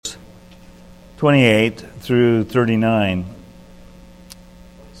28 through 39.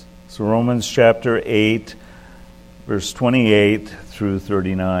 So Romans chapter 8, verse 28 through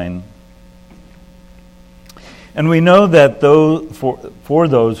 39. And we know that for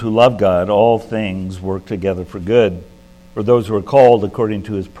those who love God, all things work together for good, for those who are called according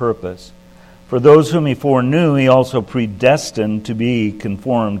to his purpose. For those whom he foreknew, he also predestined to be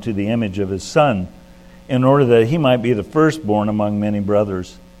conformed to the image of his Son, in order that he might be the firstborn among many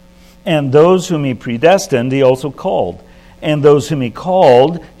brothers. And those whom he predestined, he also called. And those whom he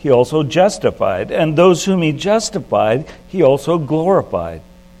called, he also justified. And those whom he justified, he also glorified.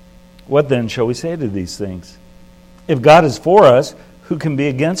 What then shall we say to these things? If God is for us, who can be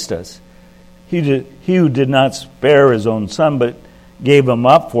against us? He who did not spare his own Son, but gave him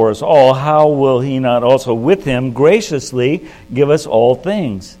up for us all, how will he not also with him graciously give us all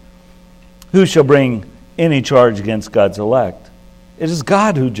things? Who shall bring any charge against God's elect? It is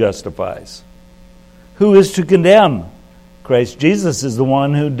God who justifies. Who is to condemn? Christ Jesus is the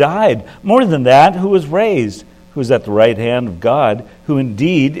one who died. More than that, who was raised, who is at the right hand of God, who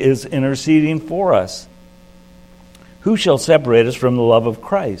indeed is interceding for us. Who shall separate us from the love of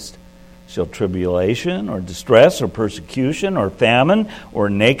Christ? Shall tribulation, or distress, or persecution, or famine, or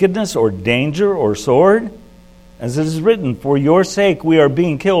nakedness, or danger, or sword? As it is written, for your sake we are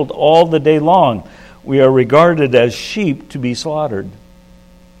being killed all the day long. We are regarded as sheep to be slaughtered.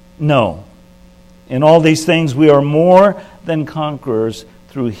 No. In all these things we are more than conquerors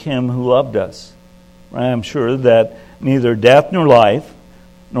through him who loved us. I am sure that neither death nor life,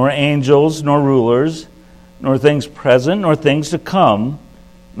 nor angels nor rulers, nor things present nor things to come,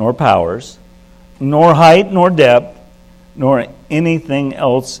 nor powers, nor height nor depth, nor anything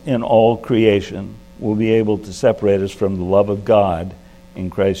else in all creation will be able to separate us from the love of God in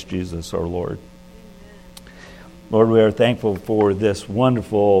Christ Jesus our Lord. Lord, we are thankful for this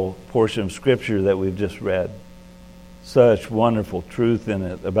wonderful portion of Scripture that we've just read. Such wonderful truth in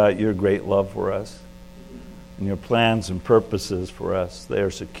it about your great love for us and your plans and purposes for us. They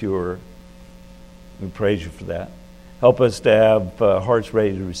are secure. We praise you for that. Help us to have hearts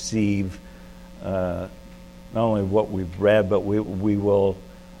ready to receive not only what we've read, but we will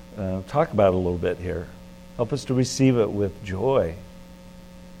talk about it a little bit here. Help us to receive it with joy,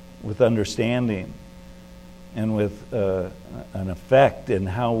 with understanding, and with an effect in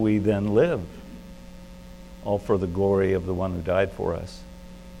how we then live, all for the glory of the one who died for us.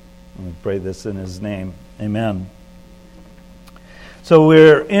 And we pray this in his name. Amen. So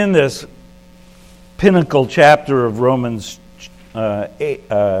we're in this pinnacle chapter of Romans,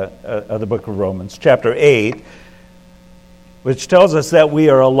 the book of Romans, chapter 8, which tells us that we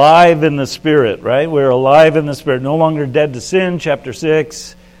are alive in the Spirit, right? We're alive in the Spirit, no longer dead to sin, chapter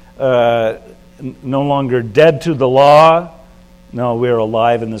 6, no longer dead to the law. No, we're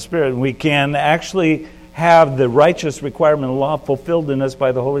alive in the Spirit. And we can actually have the righteous requirement of the law fulfilled in us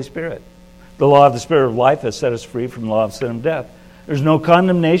by the Holy Spirit. The law of the Spirit of life has set us free from the law of sin and death. There's no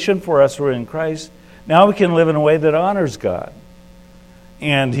condemnation for us who are in Christ. Now we can live in a way that honors God.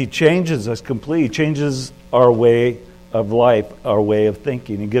 And he changes us completely. He changes our way of life, our way of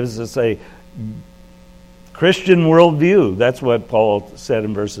thinking. He gives us a Christian worldview. That's what Paul said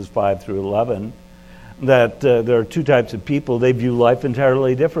in verses 5 through 11, that there are two types of people. They view life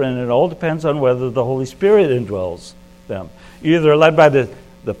entirely different, and it all depends on whether the Holy Spirit indwells them. You're either led by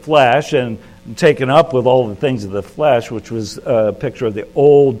the flesh and taken up with all the things of the flesh, which was a picture of the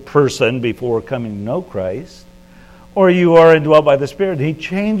old person before coming to know Christ, or you are indwelt by the Spirit. He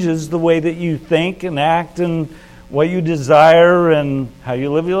changes the way that you think and act and what you desire and how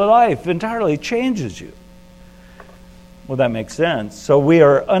you live your life. Entirely changes you. Well, that makes sense. So we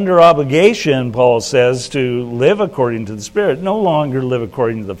are under obligation, Paul says, to live according to the Spirit, no longer live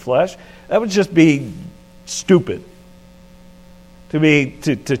according to the flesh. That would just be stupid.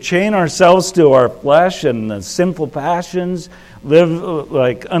 To chain ourselves to our flesh and the sinful passions, live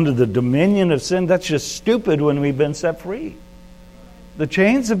like under the dominion of sin, that's just stupid when we've been set free. The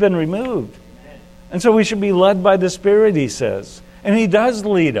chains have been removed. And so we should be led by the Spirit, he says. And he does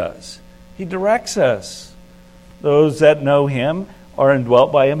lead us. He directs us. Those that know him are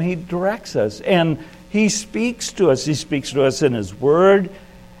indwelt by him. He directs us. And he speaks to us. He speaks to us in his word.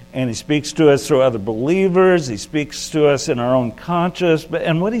 And he speaks to us through other believers. He speaks to us in our own conscience.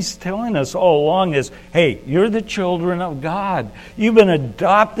 And what he's telling us all along is, hey, you're the children of God. You've been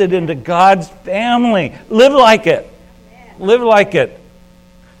adopted into God's family. Live like it. Live like it.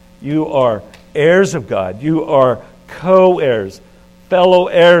 You are heirs of God. You are co-heirs, fellow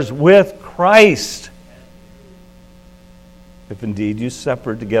heirs with Christ. If indeed you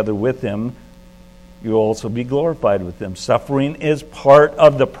suffer together with him, you will also be glorified with him. Suffering is part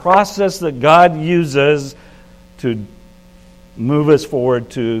of the process that God uses to move us forward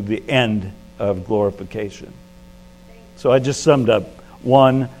to the end of glorification. So I just summed up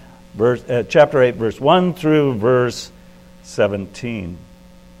chapter 8, verse 1 through verse 17.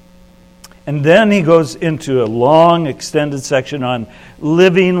 And then he goes into a long, extended section on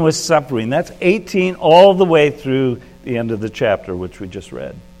living with suffering. That's 18 all the way through the end of the chapter, which we just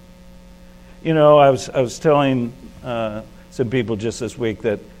read. You know, I was telling some people just this week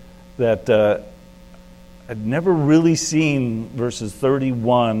that I'd never really seen verses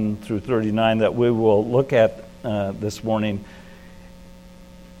 31 through 39 that we will look at this morning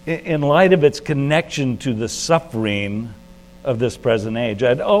in light of its connection to the suffering of this present age.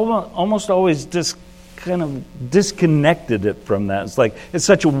 I'd almost always just kind of disconnected it from that. It's like it's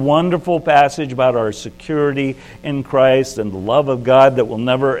such a wonderful passage about our security in Christ and the love of God that will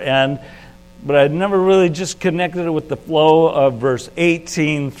never end. But I'd never really just connected it with the flow of verse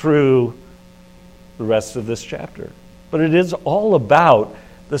 18 through the rest of this chapter. But it is all about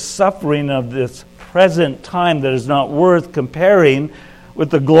the suffering of this present time that is not worth comparing with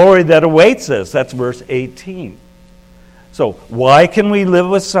the glory that awaits us. That's verse 18. So why can we live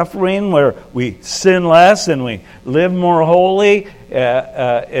with suffering where we sin less and we live more holy?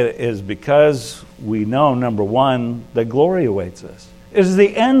 It is because we know, number one, that glory awaits us. It is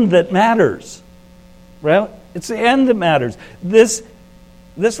the end that matters. Right? It's the end that matters. This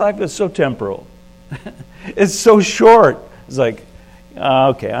life is so temporal. It's so short. It's like,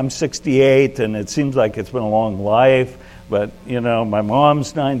 okay, I'm 68 and it seems like it's been a long life. But, you know, my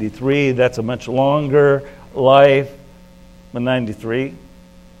mom's 93. That's a much longer life. But 93,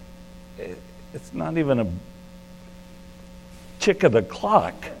 it's not even a tick of the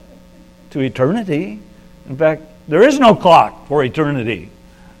clock to eternity. In fact, there is no clock for eternity,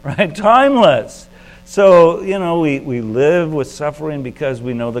 right? Timeless. So, you know, we live with suffering because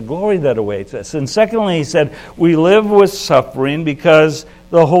we know the glory that awaits us. And secondly, he said, we live with suffering because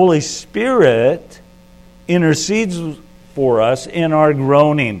the Holy Spirit intercedes for us in our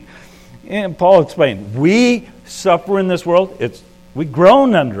groaning. And Paul explained, we suffer in this world. We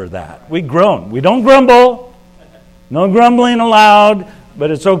groan under that. We groan. We don't grumble. No grumbling allowed.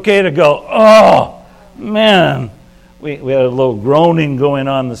 But it's okay to go, oh, man. We had a little groaning going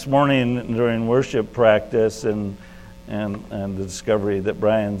on this morning during worship practice and the discovery that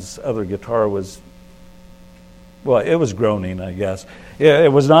Brian's other guitar was, well, it was groaning, I guess.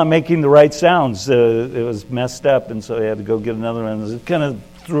 It was not making the right sounds. It was messed up, and so he had to go get another one. It kind of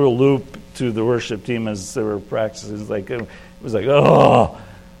threw a loop to the worship team as they were practicing. It was like, oh,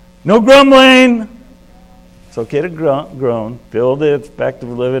 no grumbling. It's okay to groan. Feel the effect of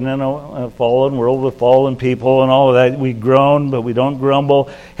living in a fallen world with fallen people and all of that. We groan, but we don't grumble.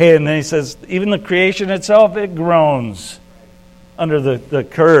 Hey, and then he says, even the creation itself, it groans under the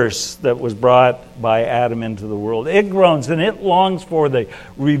curse that was brought by Adam into the world. It groans, and it longs for the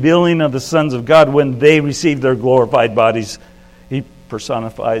revealing of the sons of God when they receive their glorified bodies. He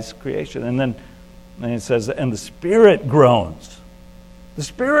personifies creation. And then he says, and the Spirit groans. The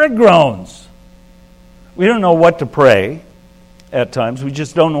Spirit groans. We don't know what to pray at times. We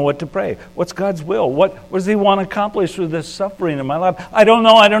just don't know what to pray. What's God's will? What does He want to accomplish through this suffering in my life? I don't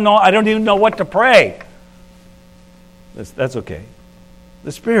know. I don't even know what to pray. That's okay.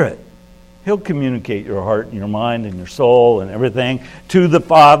 The Spirit. He'll communicate your heart and your mind and your soul and everything to the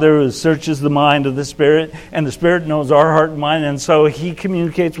Father who searches the mind of the Spirit. And the Spirit knows our heart and mind. And so He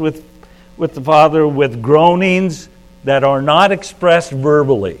communicates with the Father with groanings that are not expressed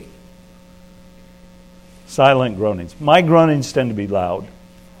verbally. Silent groanings. My groanings tend to be loud.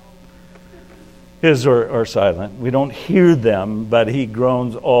 His are silent. We don't hear them, but He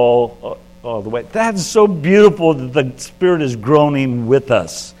groans all the way. That's so beautiful that the Spirit is groaning with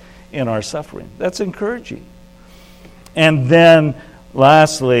us in our suffering. That's encouraging. And then,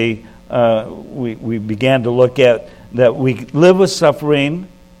 lastly, we began to look at that we live with suffering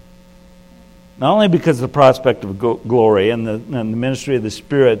not only because of the prospect of glory and the ministry of the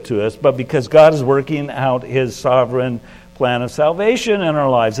Spirit to us, but because God is working out His sovereign plan of salvation in our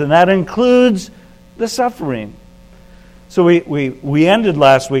lives. And that includes the suffering. So we ended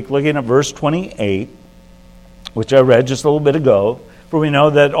last week looking at verse 28, which I read just a little bit ago. For we know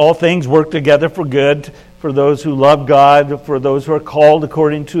that all things work together for good for those who love God, for those who are called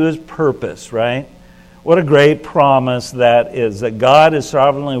according to His purpose, right? What a great promise that is, that God is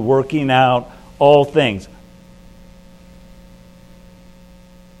sovereignly working out all things.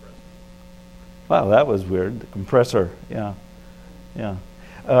 Wow, that was weird. The compressor, yeah.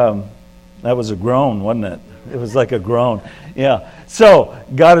 That was a groan, wasn't it? It was like a groan. Yeah. So,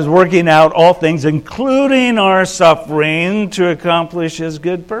 God is working out all things, including our suffering, to accomplish His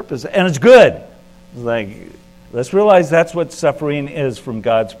good purpose. And it's good. It's like, let's realize that's what suffering is from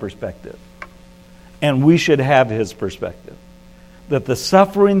God's perspective. And we should have His perspective. That the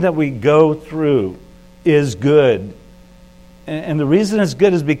suffering that we go through is good. And the reason it's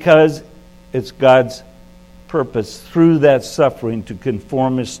good is because it's God's purpose through that suffering to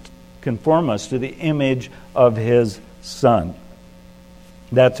conform us to the image of His Son.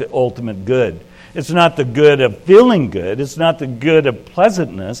 That's the ultimate good. It's not the good of feeling good. It's not the good of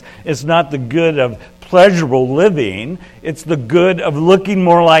pleasantness. It's not the good of pleasurable living. It's the good of looking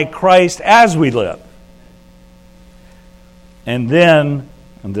more like Christ as we live. And then,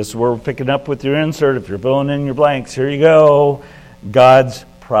 and this is where we're picking up with your insert, if you're filling in your blanks, here you go, God's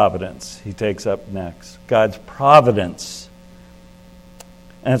providence. He takes up next. God's providence.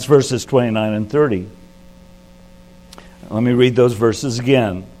 And it's verses 29 and 30. Let me read those verses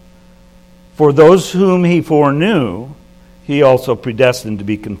again. For those whom He foreknew, He also predestined to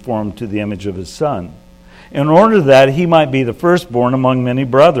be conformed to the image of His Son, in order that He might be the firstborn among many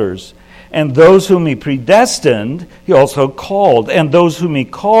brothers. And those whom He predestined, He also called. And those whom He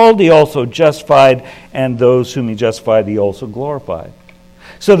called, He also justified. And those whom He justified, He also glorified.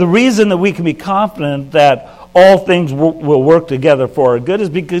 So the reason that we can be confident that all things will work together for our good is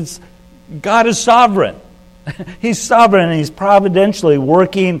because God is sovereign. He's sovereign and He's providentially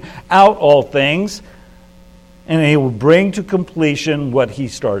working out all things, and He will bring to completion what He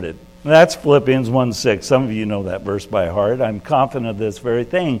started. That's Philippians 1:6. Some of you know that verse by heart. I'm confident of this very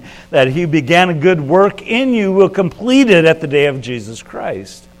thing, that He began a good work in you will complete it at the day of Jesus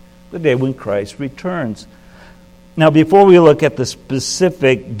Christ, the day when Christ returns. Now, before we look at the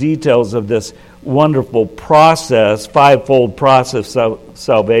specific details of this wonderful process, fivefold process of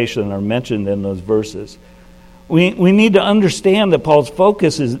salvation are mentioned in those verses, we need to understand that Paul's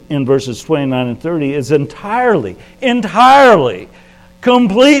focus is in verses 29 and 30 is entirely,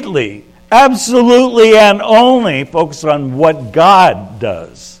 completely, absolutely, and only focused on what God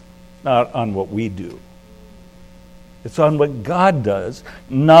does, not on what we do. It's on what God does,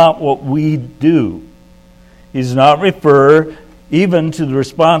 not what we do. He does not refer even to the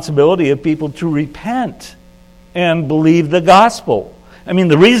responsibility of people to repent and believe the gospel. I mean,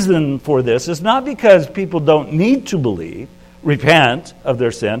 the reason for this is not because people don't need to believe, repent of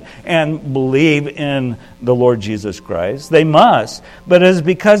their sin, and believe in the Lord Jesus Christ. They must. But it is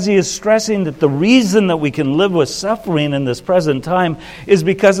because he is stressing that the reason that we can live with suffering in this present time is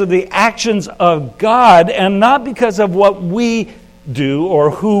because of the actions of God and not because of what we do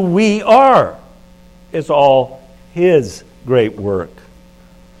or who we are. It's all His great work.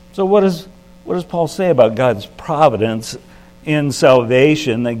 So what does Paul say about God's providence in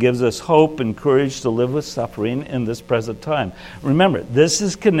salvation that gives us hope and courage to live with suffering in this present time? Remember, this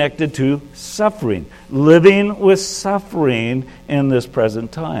is connected to suffering, living with suffering in this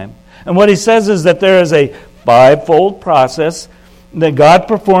present time. And what he says is that there is a fivefold process that God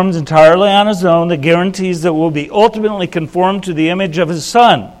performs entirely on His own that guarantees that we'll be ultimately conformed to the image of His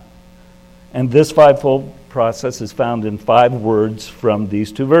Son. And this fivefold process is found in 5 words from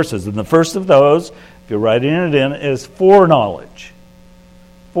these 2 verses. And the first of those, if you're writing it in, is foreknowledge.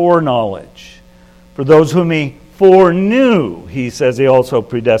 Foreknowledge. For those whom He foreknew, He says He also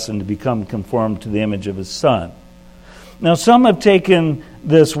predestined to become conformed to the image of His Son. Now, some have taken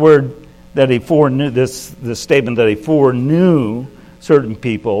this word that He foreknew, this statement that He foreknew certain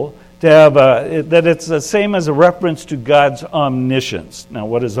people, to have that it's the same as a reference to God's omniscience. Now,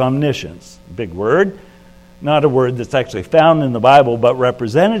 what is omniscience? Big word. Not a word that's actually found in the Bible, but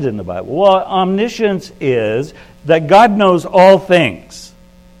represented in the Bible. Well, omniscience is that God knows all things,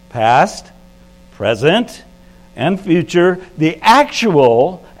 past, present, and future, the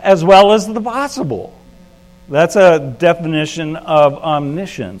actual as well as the possible. That's a definition of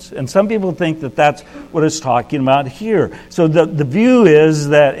omniscience. And some people think that that's what it's talking about here. So the view is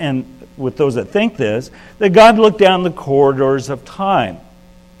that, and with those that think this, that God looked down the corridors of time.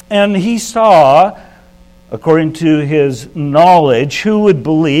 And He saw, according to His knowledge, who would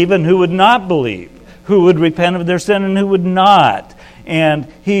believe and who would not believe, who would repent of their sin and who would not.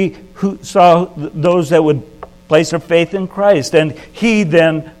 And He who saw those that would place their faith in Christ. And He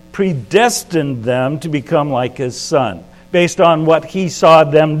then predestined them to become like His Son, based on what He saw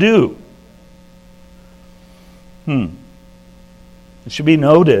them do. It should be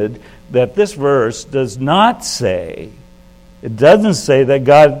noted that this verse does not say, it doesn't say that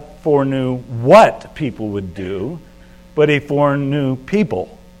God foreknew what people would do, but He foreknew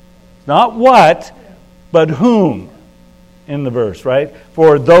people. Not what, but whom. in the verse, right?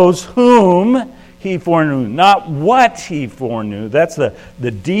 For those whom he foreknew. Not what he foreknew. That's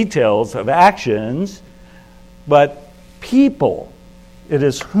the details of actions. But people. It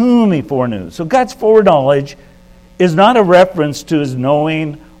is whom he foreknew. So God's foreknowledge is not a reference to his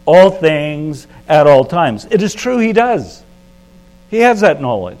knowing all things at all times. It is true he does. He has that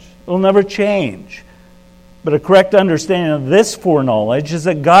knowledge. It will never change. But a correct understanding of this foreknowledge is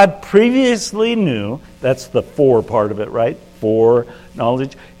that God previously knew, that's the fore part of it, right?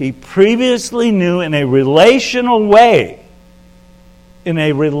 Foreknowledge. He previously knew in a relational way,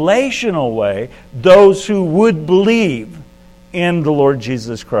 those who would believe in the Lord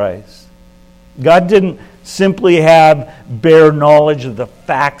Jesus Christ. God didn't simply have bare knowledge of the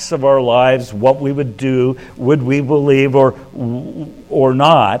facts of our lives, what we would do, would we believe or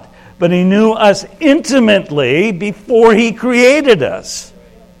not, but he knew us intimately before he created us.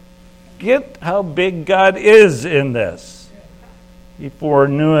 Get how big God is in this. He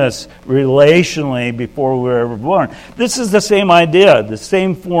foreknew us relationally before we were ever born. This is the same idea, the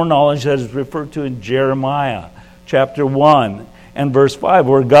same foreknowledge that is referred to in Jeremiah chapter 1 and verse 5,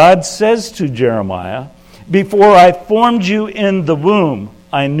 where God says to Jeremiah, before I formed you in the womb,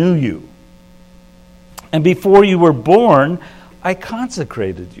 I knew you. And before you were born, I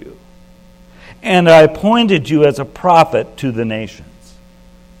consecrated you. And I appointed you as a prophet to the nations.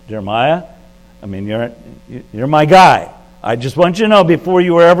 Jeremiah, you're my guy. I just want you to know, before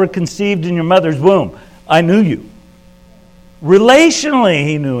you were ever conceived in your mother's womb, I knew you. Relationally,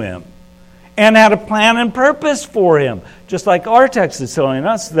 he knew him. And had a plan and purpose for him. Just like our text is telling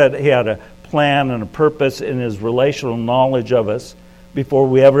us that he had a plan and a purpose in his relational knowledge of us before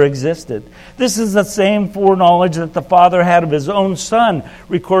we ever existed. This is the same foreknowledge that the Father had of his own Son,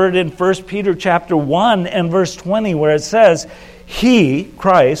 recorded in 1 Peter chapter 1 and verse 20, where it says, he,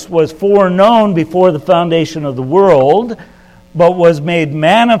 Christ, was foreknown before the foundation of the world, but was made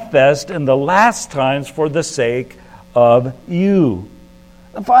manifest in the last times for the sake of you.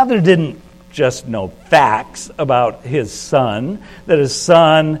 The Father didn't just know facts about his Son, that his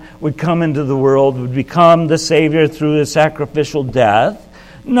Son would come into the world, would become the Savior through his sacrificial death.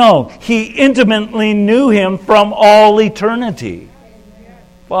 No, he intimately knew him from all eternity.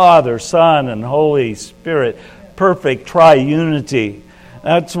 Father, Son, and Holy Spirit, perfect triunity.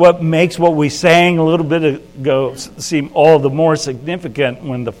 That's what makes what we sang a little bit ago seem all the more significant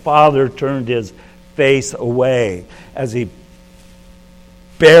when the Father turned his face away as he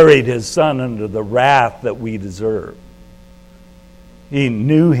buried his Son under the wrath that we deserve. He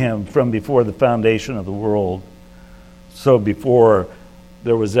knew him from before the foundation of the world. So before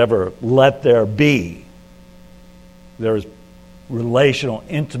there was ever let there be, there was relational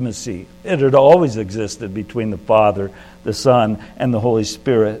intimacy. It had always existed between the Father, the Son, and the Holy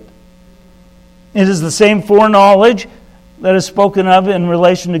Spirit. It is the same foreknowledge that is spoken of in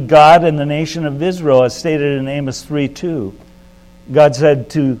relation to God and the nation of Israel, as stated in Amos 3:2. God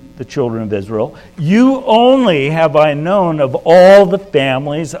said to the children of Israel, you only have I known of all the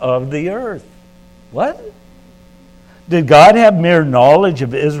families of the earth. What? Did God have mere knowledge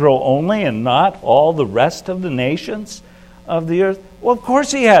of Israel only and not all the rest of the nations of the earth? Well, of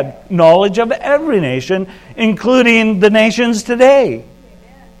course he had knowledge of every nation, including the nations today.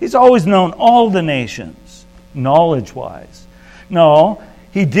 He's always known all the nations, knowledge-wise. No,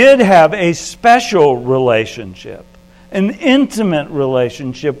 he did have a special relationship, an intimate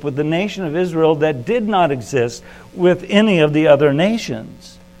relationship with the nation of Israel that did not exist with any of the other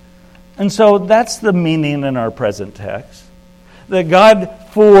nations. And so that's the meaning in our present text, that God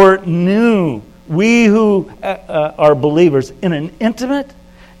foreknew we who are believers in an intimate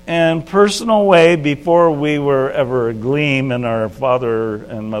and personal way before we were ever a gleam in our father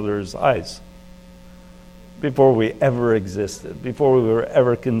and mother's eyes, before we ever existed, before we were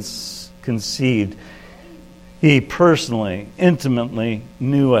ever conceived. He personally, intimately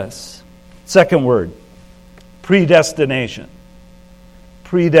knew us. Second word, predestination.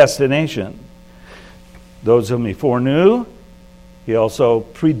 Predestination. Those whom he foreknew, he also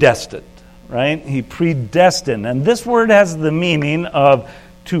predestined, right? He predestined. And this word has the meaning of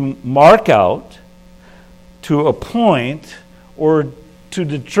to mark out, to appoint, or to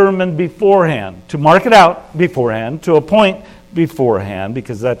determine beforehand. To mark it out beforehand, to appoint beforehand,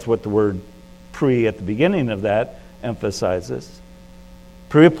 because that's what the word pre at the beginning of that emphasizes.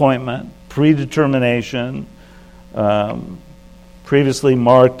 Pre-appointment, predetermination, previously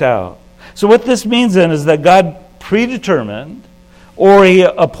marked out. So what this means then is that God predetermined or he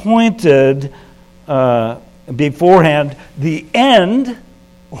appointed beforehand the end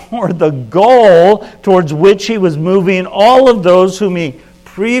or the goal towards which he was moving all of those whom he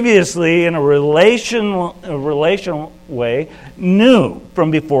previously, in a relational way, knew from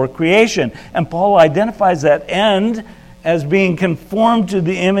before creation. And Paul identifies that end as being conformed to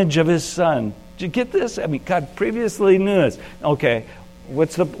the image of his Son. Did you get this? I mean, God previously knew us. Okay,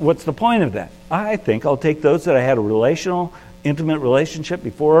 what's the point of that? I think I'll take those that I had a intimate relationship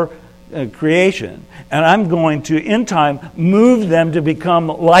before creation, and I'm going to, in time, move them to become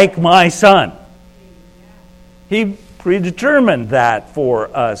like my Son. He predetermined that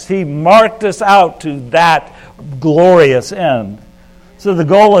for us. He marked us out to that glorious end. So the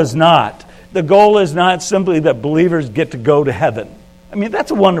goal is not simply that believers get to go to heaven. I mean, that's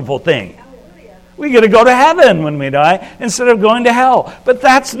a wonderful thing. We get to go to heaven when we die instead of going to hell. But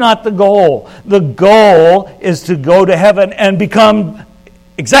that's not the goal. The goal is to go to heaven and become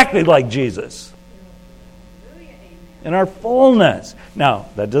exactly like Jesus in our fullness. Now,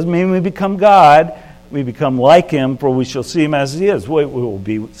 that doesn't mean we become God. We become like Him, for we shall see Him as He is. We will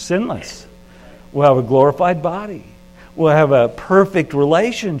be sinless. We'll have a glorified body. We'll have a perfect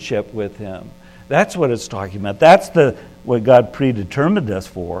relationship with Him. That's what it's talking about. That's what God predetermined us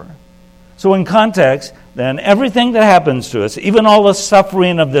for. So in context, then, everything that happens to us, even all the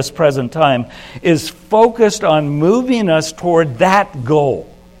suffering of this present time, is focused on moving us toward that goal,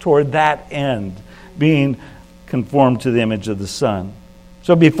 toward that end, being conformed to the image of the Son.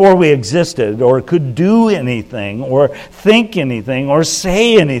 So before we existed or could do anything or think anything or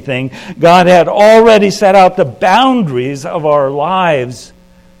say anything, God had already set out the boundaries of our lives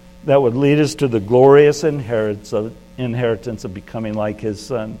that would lead us to the glorious inheritance of becoming like His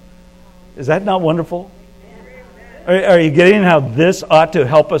Son. Is that not wonderful? Are you getting how this ought to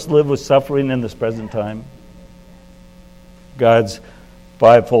help us live with suffering in this present time? God's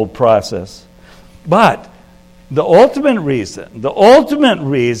fivefold process. But the ultimate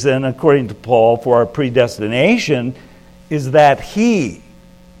reason, according to Paul, for our predestination is that He,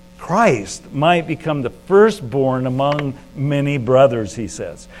 Christ, might become the firstborn among many brothers, he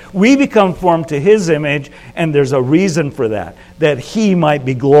says. We become formed to His image, and there's a reason for that He might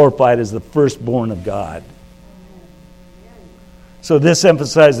be glorified as the firstborn of God. So this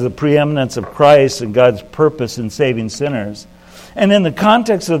emphasizes the preeminence of Christ and God's purpose in saving sinners. And in the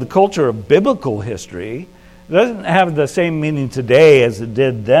context of the culture of biblical history, it doesn't have the same meaning today as it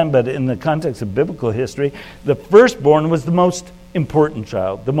did then, but in the context of biblical history, the firstborn was the most important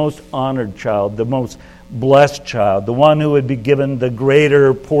child, the most honored child, the most blessed child, the one who would be given the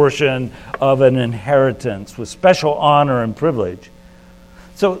greater portion of an inheritance with special honor and privilege.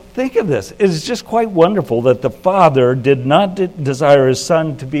 So think of this. It is just quite wonderful that the Father did not desire His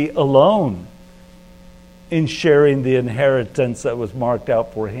Son to be alone in sharing the inheritance that was marked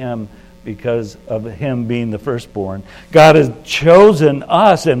out for Him because of Him being the firstborn. God has chosen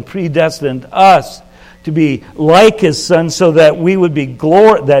us and predestined us to be like His Son so that He would be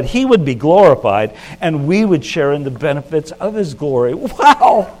glorified and we would share in the benefits of His glory.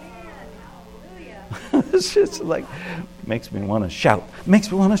 Wow! It's just like, makes me want to shout.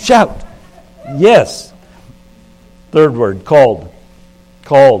 Yes. Third word, called.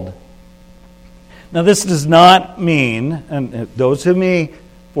 Called. Now this does not mean, and those whom He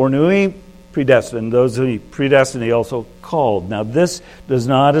foreknew He predestined, those whom He predestined He also called. Now this does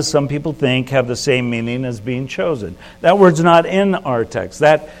not, as some people think, have the same meaning as being chosen. That word's not in our text.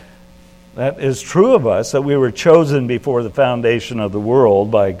 That is true of us, that we were chosen before the foundation of the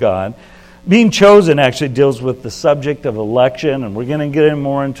world by God. Being chosen actually deals with the subject of election, and we're going to get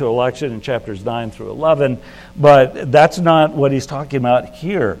more into election in chapters 9 through 11, but that's not what he's talking about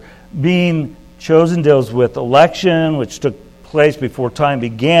here. Being chosen deals with election, which took place before time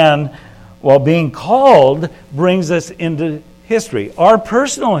began, while being called brings us into history, our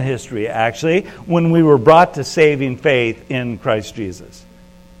personal history, actually, when we were brought to saving faith in Christ Jesus.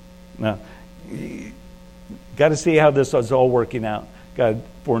 Now, you got to see how this is all working out. God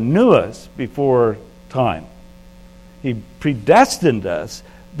foreknew us before time. He predestined us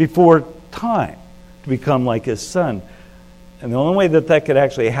before time to become like His Son. And the only way that could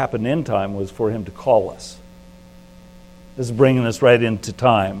actually happen in time was for Him to call us. This is bringing us right into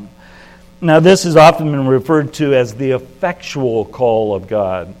time. Now, this has often been referred to as the effectual call of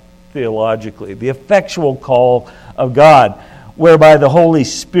God, theologically. The effectual call of God, whereby the Holy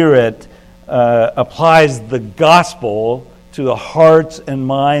Spirit applies the gospel to the hearts and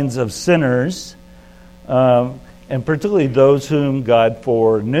minds of sinners, and particularly those whom God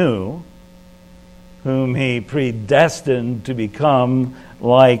foreknew, whom He predestined to become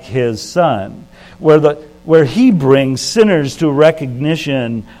like His Son, where He brings sinners to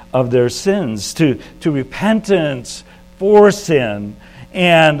recognition of their sins, to repentance for sin,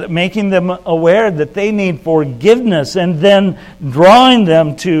 and making them aware that they need forgiveness, and then drawing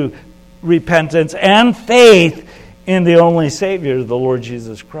them to repentance and faith in the only Savior, the Lord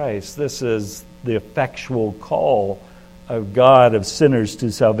Jesus Christ. This is the effectual call of God of sinners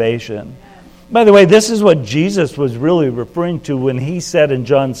to salvation. By the way, this is what Jesus was really referring to when he said in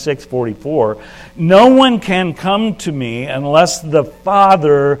John 6:44, "No one can come to me unless the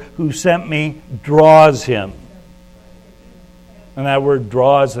Father who sent me draws him." And that word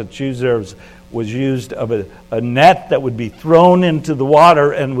draws that's used there was used of a net that would be thrown into the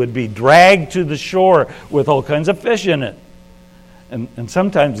water and would be dragged to the shore with all kinds of fish in it. And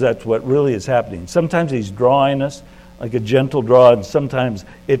sometimes that's what really is happening. Sometimes he's drawing us like a gentle draw, and sometimes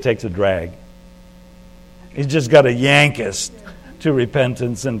it takes a drag. He's just got to yank us to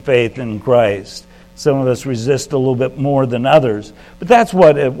repentance and faith in Christ. Some of us resist a little bit more than others. But that's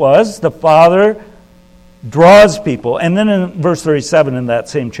what it was. The Father draws people. And then in verse 37 in that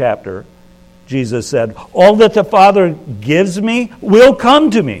same chapter, Jesus said, "All that the Father gives me will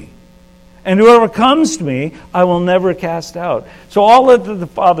come to me. And whoever comes to me, I will never cast out." So all that the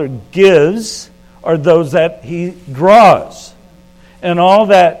Father gives are those that he draws. And all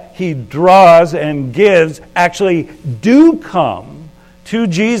that he draws and gives actually do come to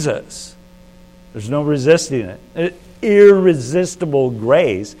Jesus. There's no resisting it. Irresistible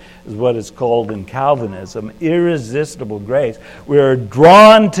grace is what it's called in Calvinism. Irresistible grace. We are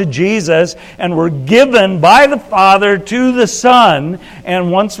drawn to Jesus, and we're given by the Father to the Son.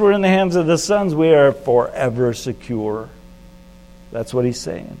 And once we're in the hands of the Son, we are forever secure. That's what he's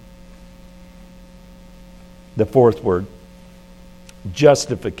saying. The fourth word,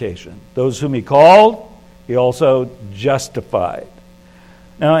 justification. Those whom he called, he also justified.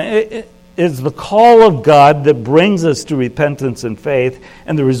 Now, it is the call of God that brings us to repentance and faith,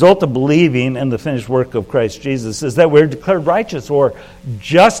 and the result of believing in the finished work of Christ Jesus is that we're declared righteous or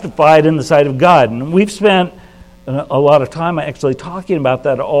justified in the sight of God. And we've spent a lot of time actually talking about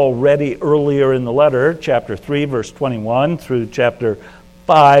that already earlier in the letter, chapter 3, verse 21 through chapter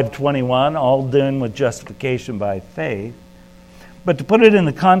 5:21, all dealing with justification by faith. But to put it in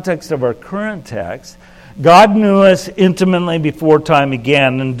the context of our current text, God knew us intimately before time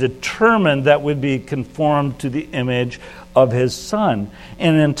began and determined that we'd be conformed to the image of his Son.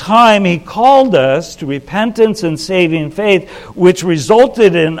 And in time, he called us to repentance and saving faith, which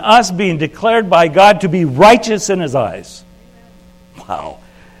resulted in us being declared by God to be righteous in his eyes. Wow.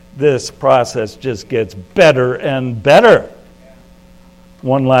 This process just gets better and better.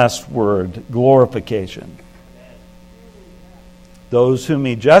 One last word, glorification. Those whom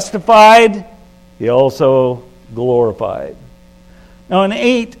he justified, he also glorified. Now in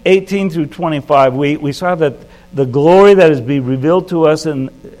 8:18 through 25, we saw that the glory that is being revealed to us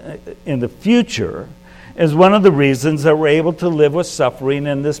in the future is one of the reasons that we're able to live with suffering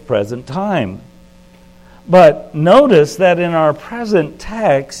in this present time. But notice that in our present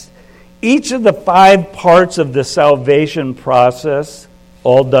text, each of the 5 parts of the salvation process,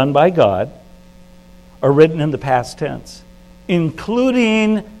 all done by God, are written in the past tense,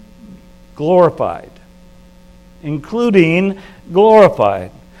 including glorified. Including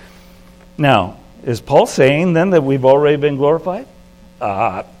glorified. Now, is Paul saying then that we've already been glorified?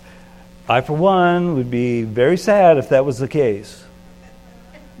 I, for one, would be very sad if that was the case,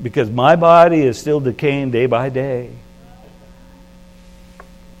 because my body is still decaying day by day.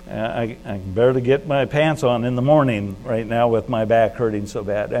 I can barely get my pants on in the morning right now with my back hurting so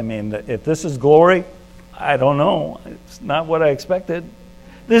bad. I mean, if this is glory, I don't know. It's not what I expected.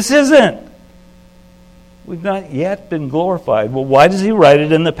 This isn't. We've not yet been glorified. Well, why does he write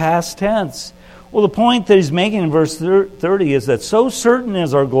it in the past tense? Well, the point that he's making in verse 30 is that so certain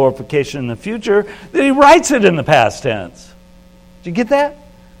is our glorification in the future that he writes it in the past tense. Did you get that?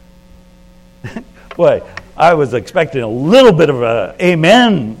 Boy, I was expecting a little bit of an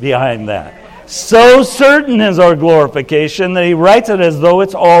amen behind that. So certain is our glorification that he writes it as though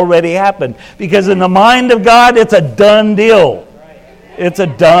it's already happened. Because in the mind of God, it's a done deal. It's a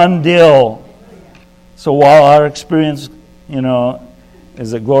done deal. So while our experience,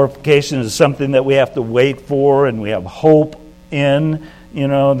 is that glorification is something that we have to wait for and we have hope in,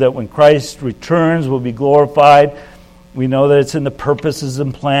 that when Christ returns we'll be glorified. We know that it's in the purposes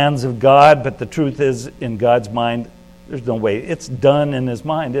and plans of God, but the truth is, in God's mind, there's no way. It's done in his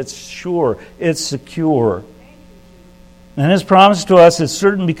mind. It's sure. It's secure. And his promise to us is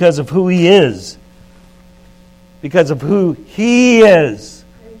certain because of who he is. Because of who he is.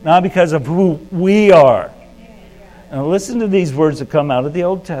 Not because of who we are. Now listen to these words that come out of the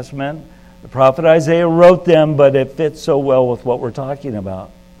Old Testament. The prophet Isaiah wrote them, but it fits so well with what we're talking about.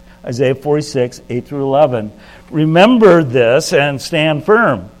 Isaiah 46, 8 through 11. Remember this and stand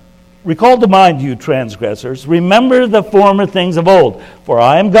firm. Recall to mind, you transgressors. Remember the former things of old. For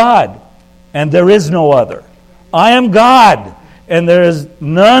I am God, and there is no other. I am God, and there is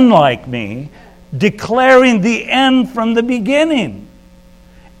none like me, declaring the end from the beginning,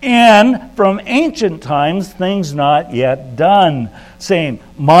 and from ancient times things not yet done, saying,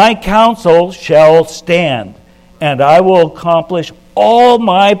 my counsel shall stand, and I will accomplish all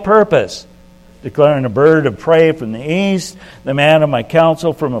my purpose, declaring a bird of prey from the east, the man of my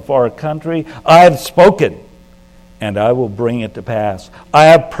counsel from a far country. I have spoken, and I will bring it to pass. I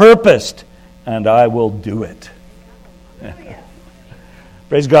have purposed, and I will do it.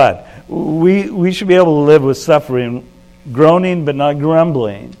 Praise God. We should be able to live with suffering, groaning but not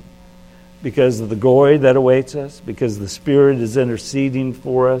grumbling, because of the glory that awaits us, because the Spirit is interceding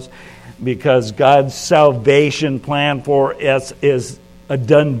for us, because God's salvation plan for us is a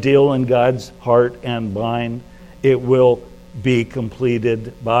done deal in God's heart and mind. It will be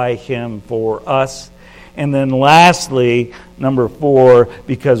completed by Him for us. And then lastly, number 4,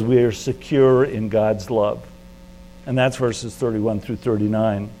 because we are secure in God's love. And that's verses 31 through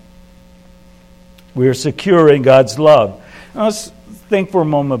 39. We are secure in God's love. Now let's think for a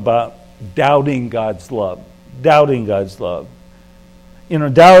moment about doubting God's love. Doubting God's love. You know,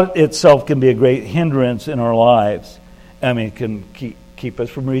 doubt itself can be a great hindrance in our lives. I mean, it can keep us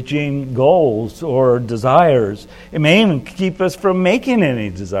from reaching goals or desires. It may even keep us from making any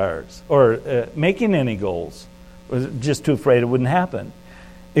desires or making any goals. We're just too afraid it wouldn't happen.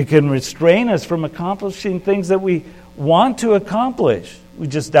 It can restrain us from accomplishing things that we want to accomplish. We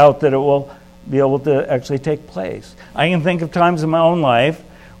just doubt that it will be able to actually take place. I can think of times in my own life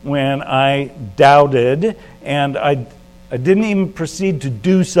when I doubted and I didn't even proceed to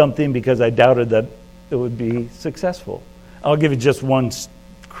do something because I doubted that it would be successful. I'll give you just one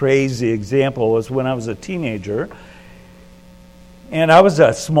crazy example. It was when I was a teenager. And I was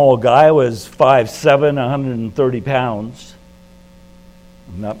a small guy. I was 5'7", 130 pounds.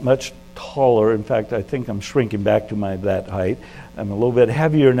 I'm not much taller. In fact, I think I'm shrinking back to that height. I'm a little bit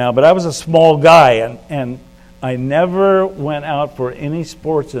heavier now. But I was a small guy. And I never went out for any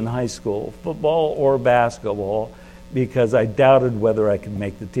sports in high school, football or basketball, because I doubted whether I could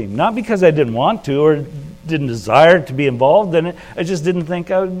make the team. Not because I didn't want to or didn't desire to be involved in it. I just didn't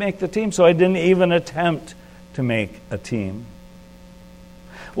think I would make the team, so I didn't even attempt to make a team.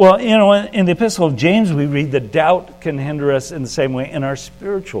 Well, you know, in the Epistle of James, we read that doubt can hinder us in the same way in our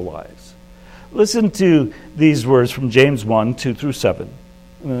spiritual lives. Listen to these words from James 1, 2 through 7.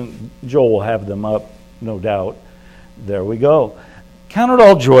 Joel will have them up, no doubt. There we go. Count it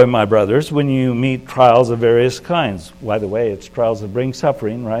all joy, my brothers, when you meet trials of various kinds. By the way, it's trials that bring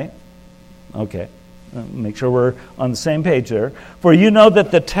suffering, right? Okay. Make sure we're on the same page there. For you know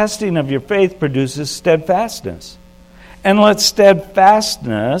that the testing of your faith produces steadfastness. And let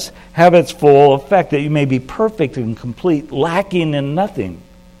steadfastness have its full effect, that you may be perfect and complete, lacking in nothing.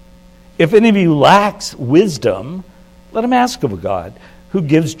 If any of you lacks wisdom, let him ask of God, who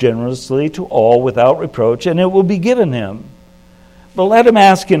gives generously to all without reproach, and it will be given him. But let him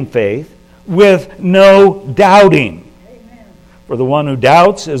ask in faith, with no doubting. Amen. For the one who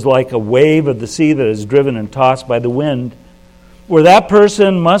doubts is like a wave of the sea that is driven and tossed by the wind. Where that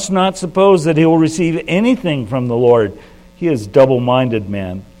person must not suppose that he will receive anything from the Lord. He is double-minded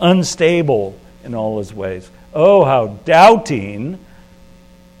man, unstable in all his ways. Oh, how doubting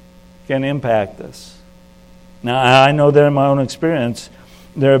can impact us. Now, I know that in my own experience,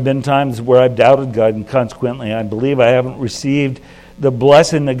 there have been times where I've doubted God, and consequently, I believe I haven't received the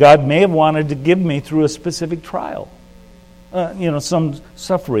blessing that God may have wanted to give me through a specific trial. Some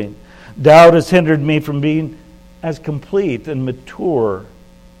suffering. Doubt has hindered me from being as complete and mature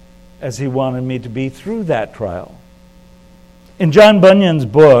as He wanted me to be through that trial. In John Bunyan's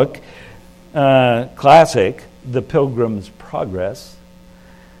book, classic, The Pilgrim's Progress,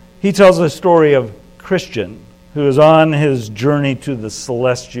 he tells a story of Christian who is on his journey to the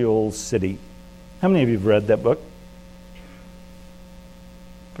celestial city. How many of you have read that book?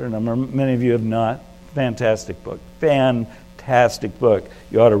 Fair number. Many of you have not. Fantastic book. Fantastic book.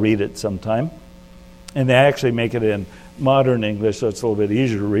 You ought to read it sometime. And they actually make it in modern English, so it's a little bit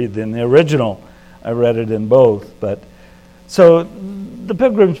easier to read than the original. I read it in both. So the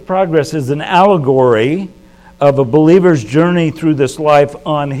Pilgrim's Progress is an allegory of a believer's journey through this life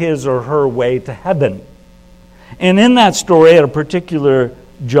on his or her way to heaven. And in that story, at a particular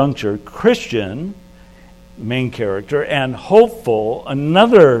juncture, Christian, main character, and Hopeful,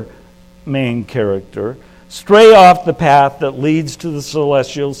 another main character, stray off the path that leads to the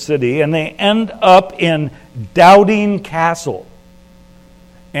celestial city, and they end up in Doubting Castle.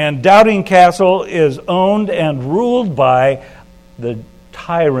 And Doubting Castle is owned and ruled by the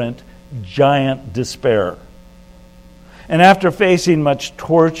tyrant, Giant Despair. And after facing much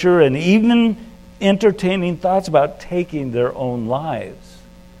torture and even entertaining thoughts about taking their own lives,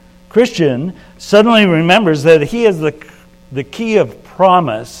 Christian suddenly remembers that he has the key of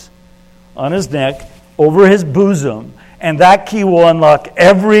promise on his neck, over his bosom, and that key will unlock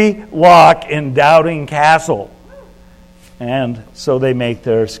every lock in Doubting Castle. And so they make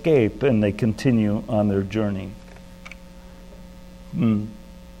their escape and they continue on their journey.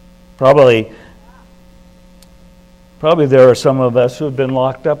 Probably there are some of us who have been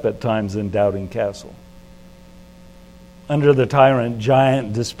locked up at times in Doubting Castle, under the tyrant,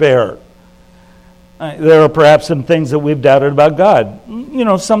 Giant Despair. There are perhaps some things that we've doubted about God.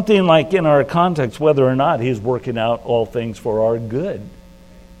 Something like in our context, whether or not He's working out all things for our good.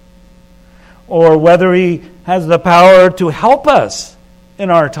 Or whether He has the power to help us in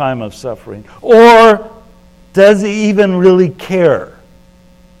our time of suffering. Or does He even really care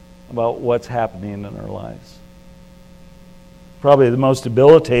about what's happening in our lives? Probably the most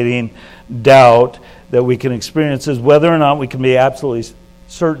debilitating doubt that we can experience is whether or not we can be absolutely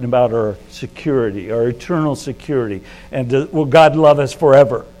certain about our security, our eternal security, and will God love us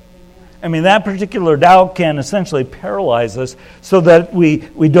forever? I mean, that particular doubt can essentially paralyze us so that we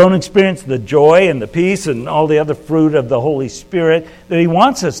don't experience the joy and the peace and all the other fruit of the Holy Spirit that He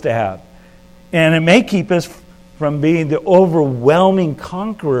wants us to have. And it may keep us from being the overwhelming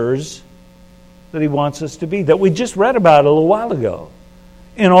conquerors that He wants us to be, that we just read about a little while ago.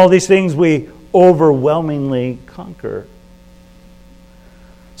 In all these things we overwhelmingly conquer.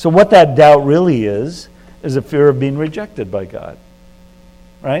 So what that doubt really is a fear of being rejected by God.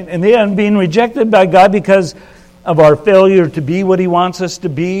 Right? And then being rejected by God because of our failure to be what He wants us to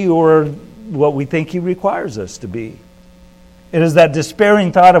be or what we think He requires us to be. It is that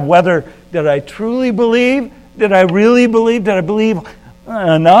despairing thought of whether, did I truly believe? Did I really believe? Did I believe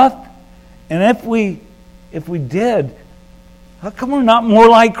enough? And if we did, how come we're not more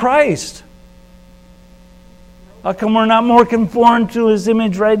like Christ? How come we're not more conformed to His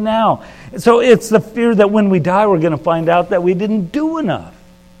image right now? So it's the fear that when we die, we're going to find out that we didn't do enough.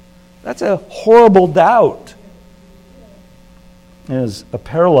 That's a horrible doubt. It is a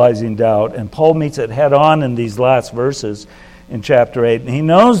paralyzing doubt, and Paul meets it head on in these last verses in chapter 8. And he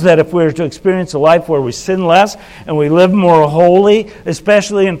knows that if we're to experience a life where we sin less and we live more holy,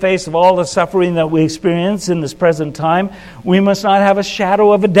 especially in face of all the suffering that we experience in this present time, we must not have a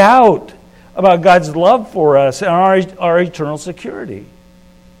shadow of a doubt about God's love for us and our eternal security.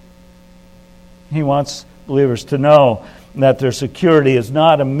 He wants believers to know that their security is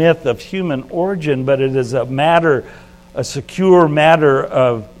not a myth of human origin, but it is a secure matter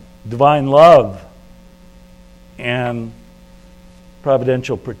of divine love and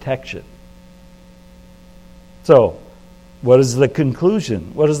providential protection. So, what is the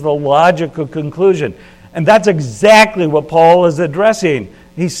conclusion? What is the logical conclusion? And that's exactly what Paul is addressing.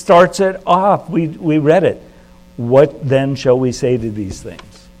 He starts it off. We read it. What then shall we say to these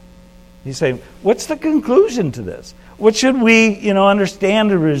things? He's saying, what's the conclusion to this? What should we, understand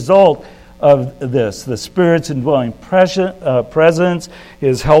the result of this? The Spirit's indwelling presence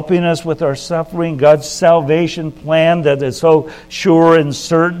is helping us with our suffering. God's salvation plan that is so sure and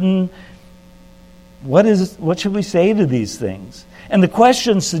certain. What should we say to these things? And the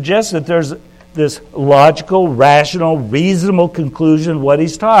question suggests that there's this logical, rational, reasonable conclusion of what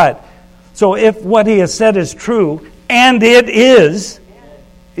he's taught. So if what he has said is true, and it is,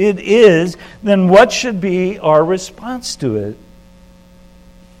 then what should be our response to it?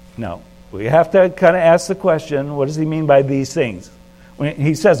 No. We have to kind of ask the question, what does he mean by these things? When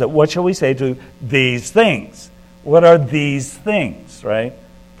he says it, what shall we say to these things? What are these things, right?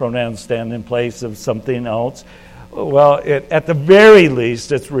 Pronouns stand in place of something else. Well, at the very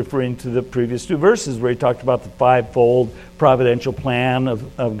least, it's referring to the previous two verses where he talked about the fivefold providential plan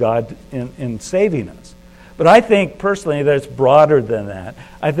of God in saving us. But I think, personally, that it's broader than that.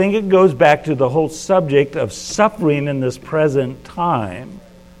 I think it goes back to the whole subject of suffering in this present time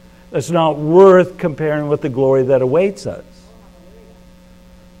that's not worth comparing with the glory that awaits us.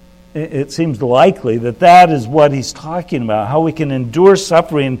 It seems likely that is what he's talking about, how we can endure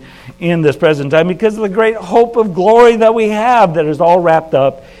suffering in this present time because of the great hope of glory that we have that is all wrapped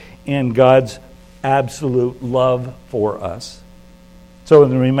up in God's absolute love for us. So in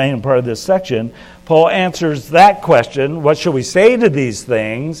the remaining part of this section, Paul answers that question, what shall we say to these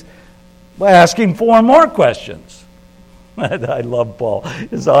things, by asking four more questions. I love Paul.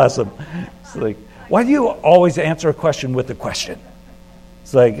 It's awesome. It's like, why do you always answer a question with a question?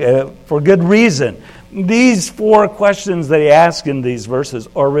 It's like, for good reason. These 4 questions that he asks in these verses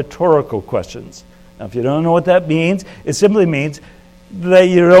are rhetorical questions. Now, if you don't know what that means, it simply means that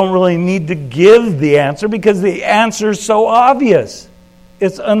you don't really need to give the answer because the answer is so obvious.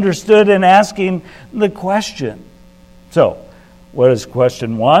 It's understood in asking the question. So, what is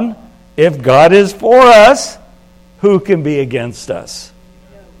question 1? If God is for us, who can be against us?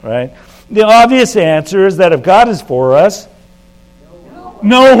 Right? The obvious answer is that if God is for us,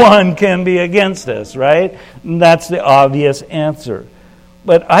 no one can be against us, right? And that's the obvious answer.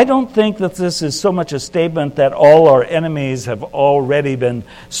 But I don't think that this is so much a statement that all our enemies have already been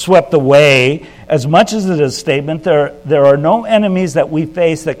swept away, as much as it is a statement there are no enemies that we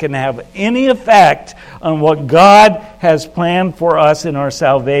face that can have any effect on what God has planned for us in our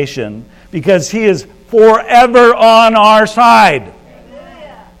salvation, because He is forever on our side.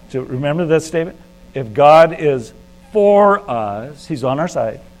 So remember that statement? If God is for us, He's on our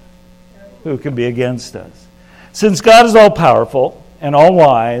side. Who can be against us? Since God is all-powerful and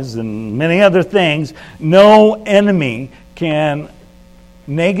all-wise and many other things, no enemy can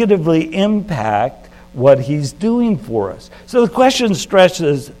negatively impact what He's doing for us. So the question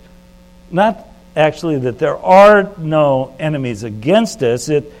stresses not actually that there are no enemies against us.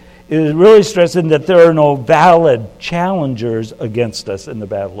 It is really stressing that there are no valid challengers against us in the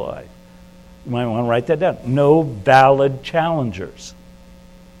battle of life. You might want to write that down. No valid challengers.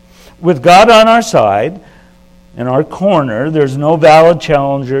 With God on our side, in our corner, there's no valid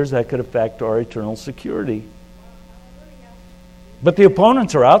challengers that could affect our eternal security. But the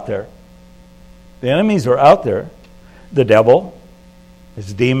opponents are out there. The enemies are out there. The devil,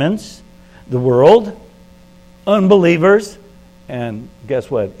 his demons, the world, unbelievers, and guess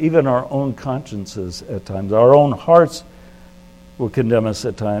what? Even our own consciences at times, our own hearts will condemn us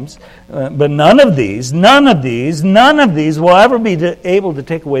at times. But none of these will ever be able to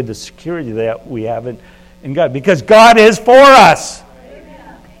take away the security that we have in God, because God is for us.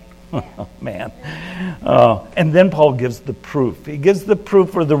 Oh, man. And then Paul gives the proof. He gives the proof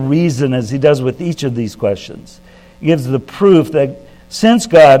for the reason, as he does with each of these questions. He gives the proof that since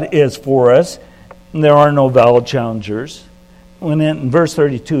God is for us, there are no valid challengers. When in verse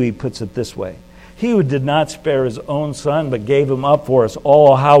 32 he puts it this way: He who did not spare His own Son, but gave Him up for us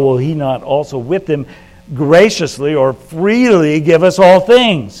all, how will He not also with Him graciously or freely give us all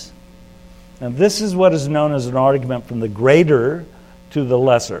things? And this is what is known as an argument from the greater to the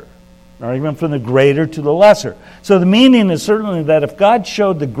lesser. An argument from the greater to the lesser. So the meaning is certainly that if God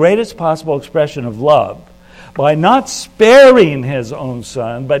showed the greatest possible expression of love by not sparing His own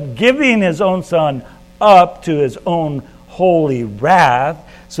Son, but giving His own Son up to His own holy wrath,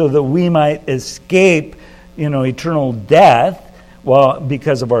 so that we might escape, eternal death,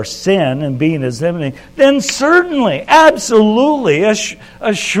 because of our sin and being His enemy, then certainly, absolutely,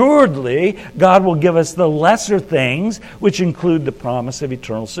 assuredly, God will give us the lesser things, which include the promise of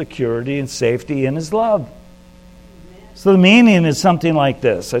eternal security and safety in His love. So the meaning is something like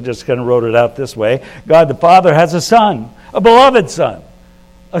this. I just kind of wrote it out this way. God the Father has a Son, a beloved Son,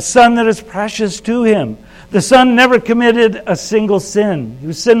 a Son that is precious to Him. The Son never committed a single sin. He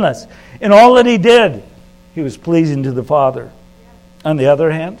was sinless. In all that He did, He was pleasing to the Father. On the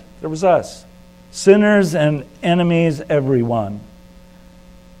other hand, there was us, sinners and enemies, everyone.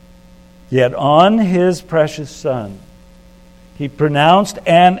 Yet on His precious Son, He pronounced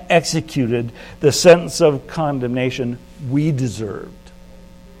and executed the sentence of condemnation we deserved.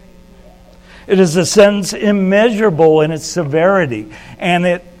 It is a sentence immeasurable in its severity, and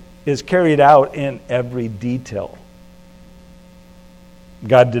it is carried out in every detail.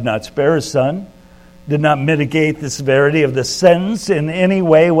 God did not spare His Son, did not mitigate the severity of the sentence in any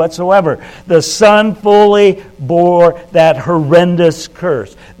way whatsoever. The Son fully bore that horrendous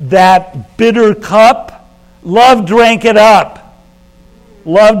curse. That bitter cup, love drank it up.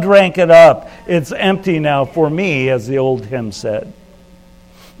 Love drank it up. It's empty now for me, as the old hymn said.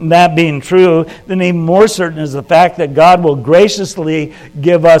 That being true, then even more certain is the fact that God will graciously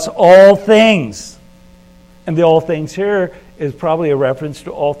give us all things. And the all things here is probably a reference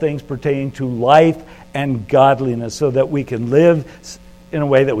to all things pertaining to life and godliness, so that we can live in a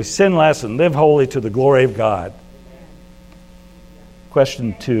way that we sin less and live holy to the glory of God.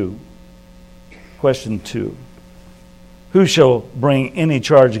 Question 2. Who shall bring any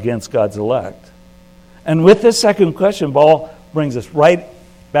charge against God's elect? And with this second question, Paul brings us right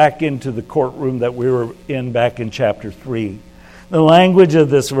back into the courtroom that we were in back in chapter 3. The language of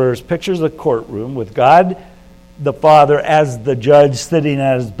this verse pictures a courtroom with God the Father as the judge sitting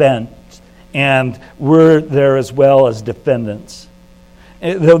at His bench, and we're there as well as defendants.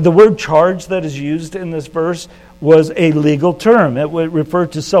 The word charge that is used in this verse was a legal term. It would refer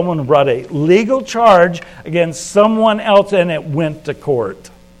to someone who brought a legal charge against someone else and it went to court.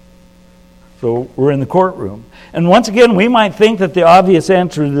 So we're in the courtroom. And once again, we might think that the obvious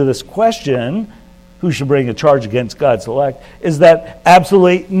answer to this question, who should bring a charge against God's elect, is that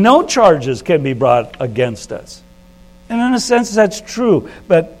absolutely no charges can be brought against us. And in a sense, that's true.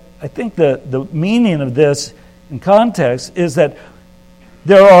 But I think the meaning of this in context is that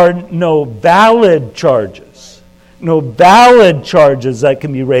there are no valid charges. No valid charges that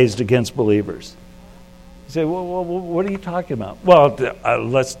can be raised against believers. You say, well, what are you talking about? Well,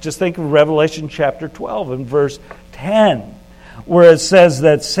 let's just think of Revelation chapter 12 and verse 10, where it says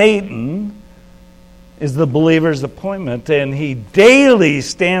that Satan is the believer's appointment, and he daily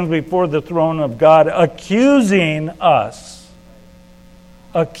stands before the throne of God accusing us.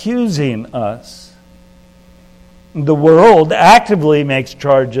 Accusing us. The world actively makes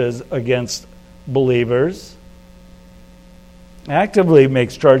charges against believers. Actively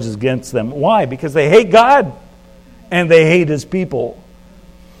makes charges against them. Why? Because they hate God and they hate His people.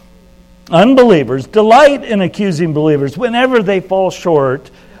 Unbelievers delight in accusing believers whenever they fall short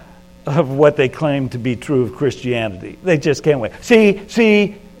of what they claim to be true of Christianity. They just can't wait. See,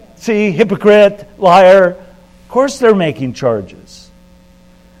 hypocrite, liar. Of course they're making charges.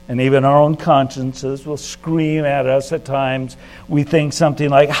 And even our own consciences will scream at us at times. We think something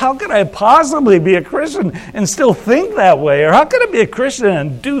like, how could I possibly be a Christian and still think that way? Or how could I be a Christian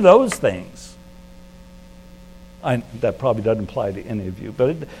and do those things? That probably doesn't apply to any of you,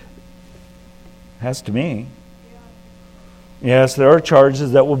 but it has to me. Yes, there are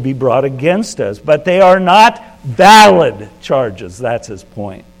charges that will be brought against us, but they are not valid charges. That's his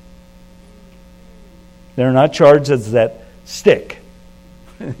point. They're not charges that stick.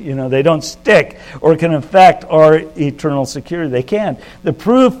 They don't stick or can affect our eternal security. They can't. The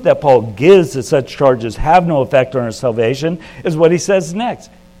proof that Paul gives that such charges have no effect on our salvation is what he says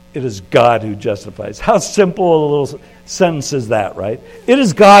next. It is God who justifies. How simple a little sentence is that, right? It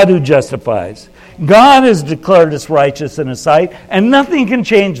is God who justifies. God has declared us righteous in His sight, and nothing can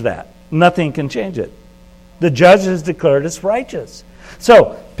change that. Nothing can change it. The judge has declared us righteous.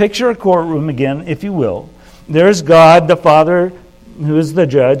 So, picture a courtroom again, if you will. There's God, the Father, who is the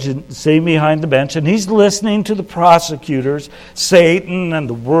judge, sitting behind the bench, and He's listening to the prosecutors, Satan and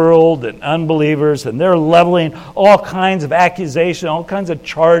the world and unbelievers, and they're leveling all kinds of accusations, all kinds of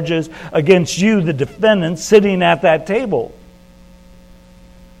charges against you, the defendant, sitting at that table.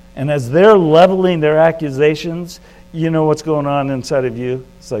 And as they're leveling their accusations, you know what's going on inside of you?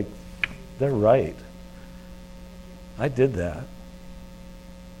 It's like, they're right. I did that.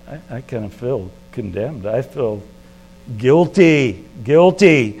 I kind of feel condemned. I feel guilty.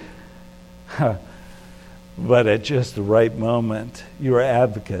 But at just the right moment, your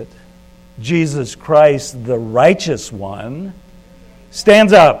advocate, Jesus Christ, the righteous one,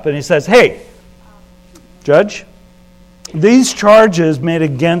 stands up and he says, hey, Judge, these charges made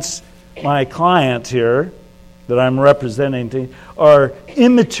against my client here that I'm representing are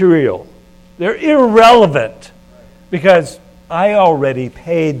immaterial. They're irrelevant because I already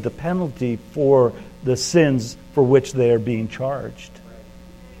paid the penalty for the sins for which they are being charged.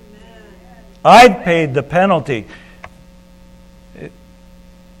 I paid the penalty.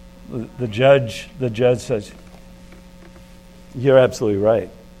 The judge says, you're absolutely right.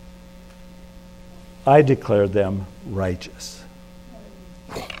 I declare them righteous.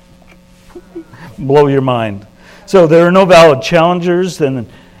 Blow your mind. So there are no valid challengers and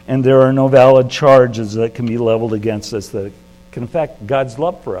there are no valid charges that can be leveled against us that can affect God's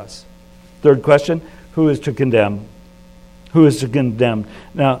love for us. Third question, who is to condemn? Who is to condemn?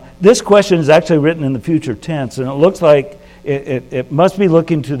 Now, this question is actually written in the future tense, and it looks like it must be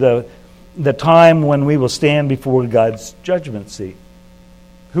looking to the time when we will stand before God's judgment seat.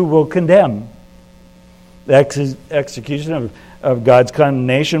 Who will condemn? The execution of God's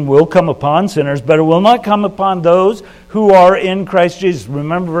condemnation will come upon sinners, but it will not come upon those who are in Christ Jesus.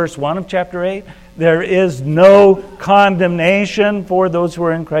 Remember verse 1 of chapter 8? There is no condemnation for those who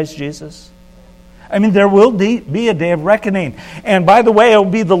are in Christ Jesus. I mean, there will be a day of reckoning. And by the way, it will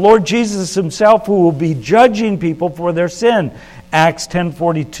be the Lord Jesus Himself who will be judging people for their sin. Acts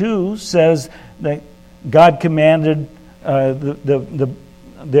 10:42 says that God commanded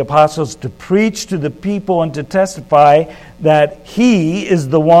the apostles to preach to the people and to testify that He is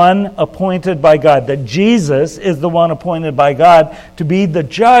the one appointed by God, that Jesus is the one appointed by God to be the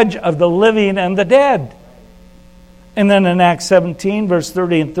judge of the living and the dead. And then in Acts 17, verse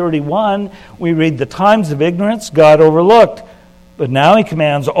 30 and 31, we read, the times of ignorance God overlooked, but now He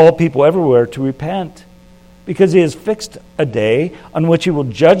commands all people everywhere to repent. because he has fixed a day on which he will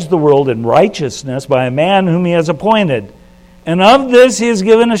judge the world in righteousness by a man whom he has appointed. And of this he has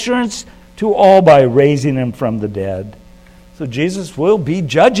given assurance to all by raising him from the dead. So Jesus will be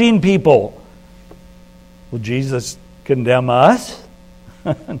judging people. Will Jesus condemn us?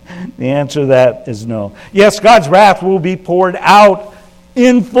 The answer to that is no. Yes, God's wrath will be poured out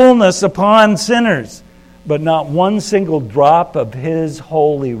in fullness upon sinners, but not one single drop of his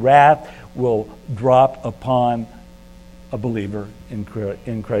holy wrath will drop upon a believer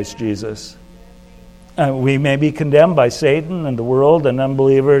in Christ Jesus. We may be condemned by Satan and the world and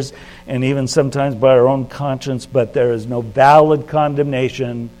unbelievers, and even sometimes by our own conscience, but there is no valid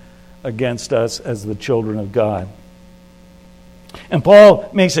condemnation against us as the children of God. And Paul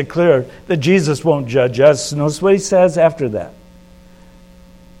makes it clear that Jesus won't judge us. Notice what he says after that.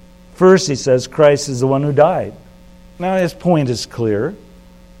 First, he says Christ is the one who died. Now his point is clear.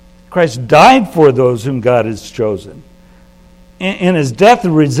 Christ died for those whom God has chosen. In his death, the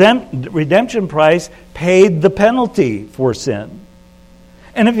redemption price paid the penalty for sin.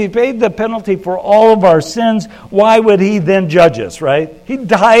 And if he paid the penalty for all of our sins, why would he then judge us, right? He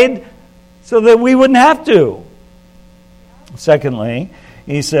died so that we wouldn't have to. Secondly,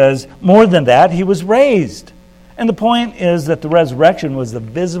 he says, more than that, he was raised. And the point is that the resurrection was the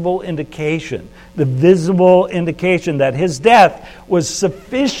visible indication that his death was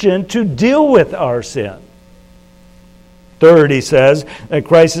sufficient to deal with our sin. Third, he says that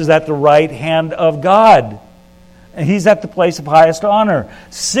Christ is at the right hand of God. And he's at the place of highest honor,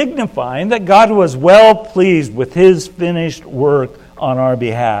 signifying that God was well pleased with his finished work on our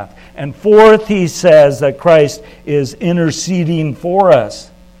behalf. And fourth, he says that Christ is interceding for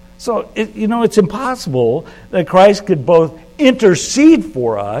us. So, it's impossible that Christ could both intercede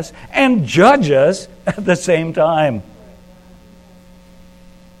for us and judge us at the same time.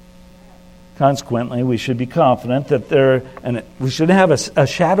 Consequently, we should be confident that we should have a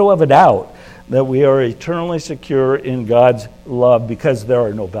shadow of a doubt that we are eternally secure in God's love, because there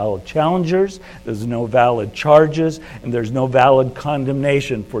are no valid challengers, there's no valid charges, and there's no valid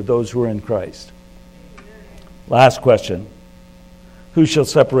condemnation for those who are in Christ. Last question. Who shall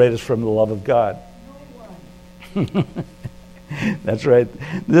separate us from the love of God? No one. That's right.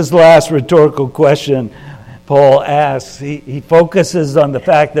 This last rhetorical question Paul asks, he focuses on the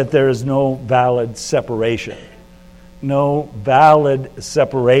fact that there is no valid separation. No valid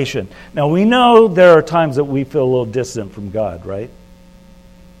separation. Now, we know there are times that we feel a little distant from God, right?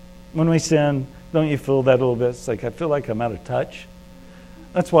 When we sin, don't you feel that a little bit? It's like, I feel like I'm out of touch.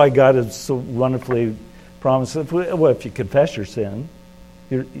 That's why God has so wonderfully promised, if you confess your sin,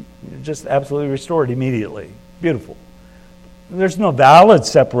 you're just absolutely restored immediately. Beautiful. There's no valid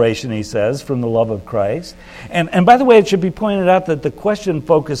separation, he says, from the love of Christ. And by the way, it should be pointed out that the question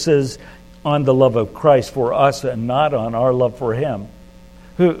focuses on the love of Christ for us and not on our love for him.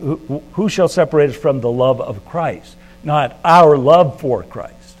 Who shall separate us from the love of Christ? Not our love for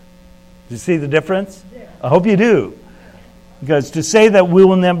Christ. Do you see the difference? Yeah. I hope you do. Because to say that we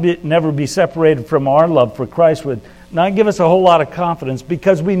will never be separated from our love for Christ would not give us a whole lot of confidence,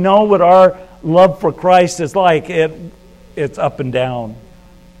 because we know what our love for Christ is like. It's up and down.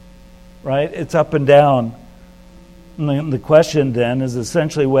 Right? It's up and down. And the question then is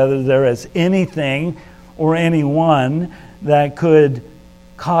essentially whether there is anything or anyone that could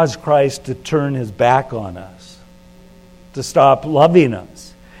cause Christ to turn his back on us, to stop loving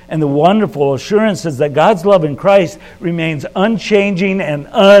us. And the wonderful assurance is that God's love in Christ remains unchanging and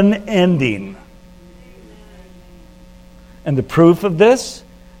unending. And the proof of this,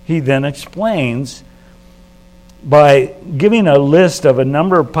 he then explains by giving a list of a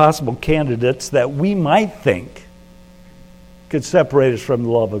number of possible candidates that we might think could separate us from the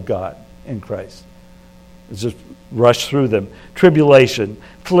love of God in Christ. Let's just rush through them. Tribulation,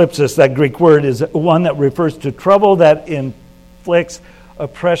 thlipsis, that Greek word, is one that refers to trouble that inflicts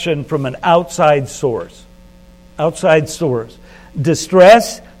oppression from an outside source. Outside source.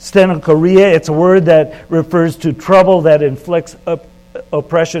 Distress, stenochoria, it's a word that refers to trouble that inflicts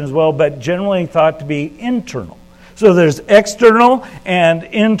oppression as well, but generally thought to be internal. So there's external and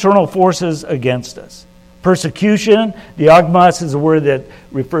internal forces against us. Persecution, diagmos, is a word that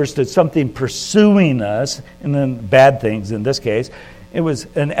refers to something pursuing us, and then bad things in this case. It was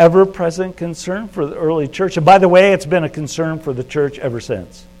an ever-present concern for the early church. And by the way, it's been a concern for the church ever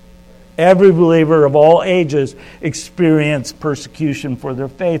since. Every believer of all ages experienced persecution for their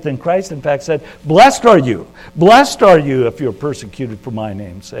faith. And Christ, in fact, said, blessed are you if you're persecuted for my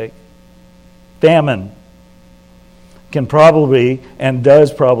name's sake. Famine can probably and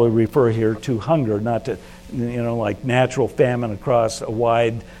does probably refer here to hunger, not to, like natural famine across a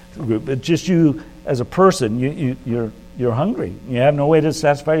wide group, but just you as a person, you're hungry. You have no way to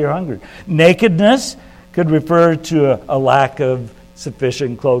satisfy your hunger. Nakedness could refer to a lack of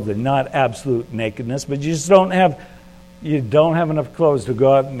sufficient clothing, not absolute nakedness, but you don't have enough clothes to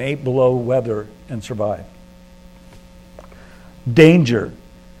go out in 8 below weather and survive. Danger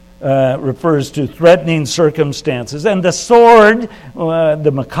refers to threatening circumstances, and the sword,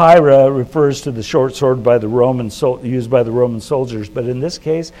 the Machaira, refers to the short sword used by the Roman soldiers. But in this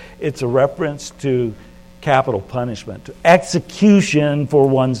case, it's a reference to capital punishment, to execution for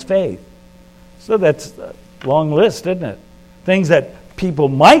one's faith. So that's a long list, isn't it? Things that people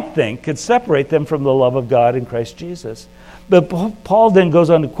might think could separate them from the love of God in Christ Jesus. But Paul then goes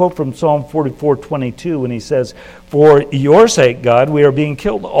on to quote from Psalm 44:22 when he says, "For your sake, God, we are being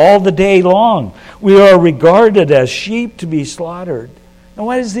killed all the day long. We are regarded as sheep to be slaughtered." Now,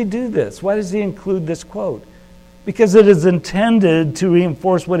 why does he do this? Why does he include this quote? Because it is intended to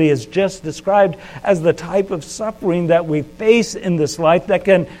reinforce what he has just described as the type of suffering that we face in this life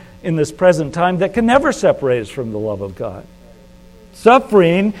in this present time, that can never separate us from the love of God.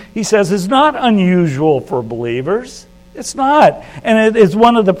 Suffering, he says, is not unusual for believers. It's not. And it is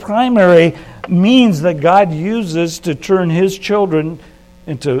one of the primary means that God uses to turn his children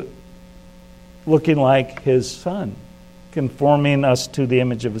into looking like his Son, conforming us to the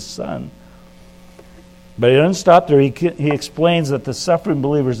image of his Son. But he doesn't stop there. He explains that the suffering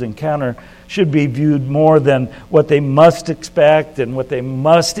believers encounter should be viewed more than what they must expect and what they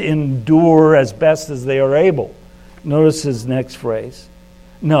must endure as best as they are able. Notice his next phrase.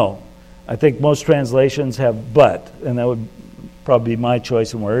 No. I think most translations have "but," and that would probably be my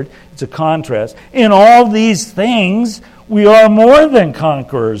choice of word. It's a contrast. In all these things, we are more than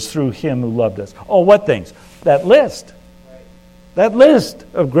conquerors through him who loved us. Oh, what things? That list. That list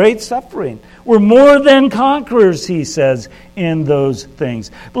of great suffering. We're more than conquerors, he says, in those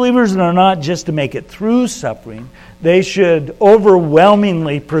things. Believers are not just to make it through suffering. They should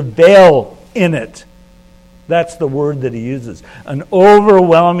overwhelmingly prevail in it. That's the word that he uses. An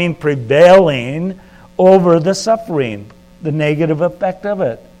overwhelming prevailing over the suffering, the negative effect of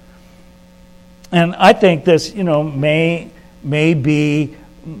it. And I think this, may be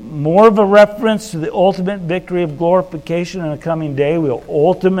more of a reference to the ultimate victory of glorification in a coming day. We'll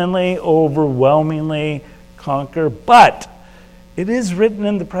ultimately, overwhelmingly conquer. But it is written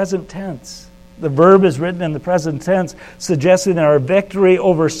in the present tense. The verb is written in the present tense, suggesting that our victory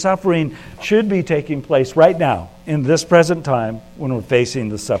over suffering should be taking place right now, in this present time, when we're facing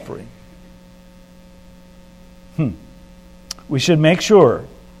the suffering. We should make sure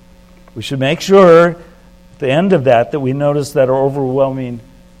at the end of that we notice that our overwhelming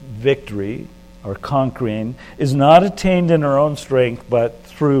victory, our conquering, is not attained in our own strength, but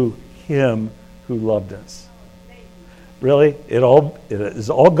through him who loved us. Really? It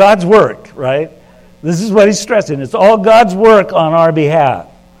is all God's work, right? This is what he's stressing. It's all God's work on our behalf.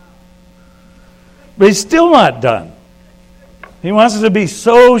 But he's still not done. He wants us to be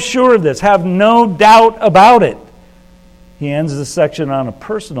so sure of this, have no doubt about it. He ends this section on a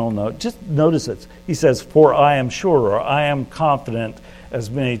personal note. Just notice it. He says, "For I am sure," or "I am confident,"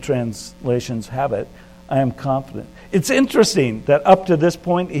 as many translations have it. I am confident. It's interesting that up to this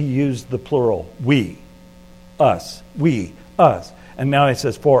point he used the plural, we. Us. We. Us. And now he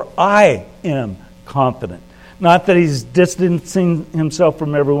says, "For I am confident." Not that he's distancing himself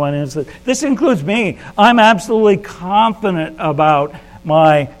from everyone else. This includes me. I'm absolutely confident about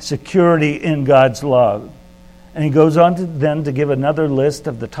my security in God's love. And he goes on to give another list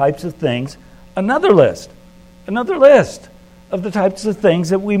of the types of things, another list of the types of things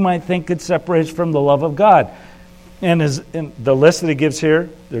that we might think could separate us from the love of God. And in the list that he gives here,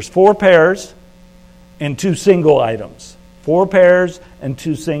 there's 4 pairs and 2 single items. 4 pairs and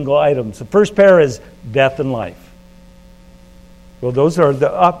 2 single items. The first pair is death and life. Well, those are the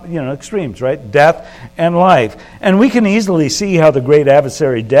extremes, right? Death and life. And we can easily see how the great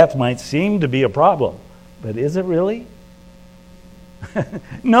adversary death might seem to be a problem. But is it really?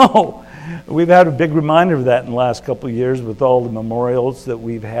 No. We've had a big reminder of that in the last couple of years with all the memorials that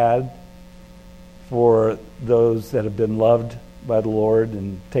we've had for those that have been loved by the Lord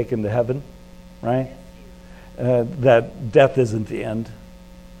and taken to heaven, right? That death isn't the end.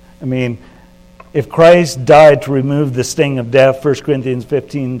 I mean, if Christ died to remove the sting of death, 1 Corinthians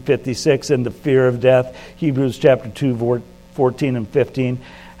 15:56, and the fear of death, Hebrews chapter 2, 14 and 15,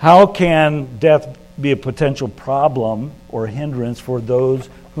 how can death be a potential problem or hindrance for those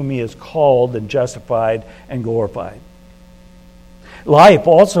whom he has called and justified and glorified? Life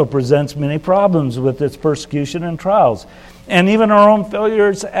also presents many problems with its persecution and trials. And even our own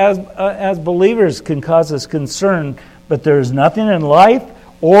failures as believers can cause us concern. But there is nothing in life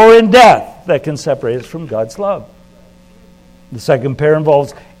or in death that can separate us from God's love. The second pair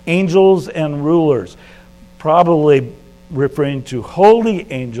involves angels and rulers, probably referring to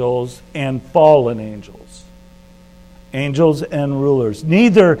holy angels and fallen angels. Angels and rulers.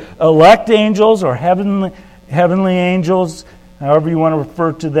 Neither elect angels or heavenly angels, however you want to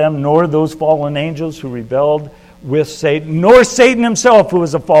refer to them, nor those fallen angels who rebelled with Satan, nor Satan himself, who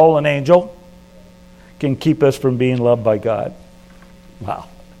is a fallen angel, can keep us from being loved by God. Wow,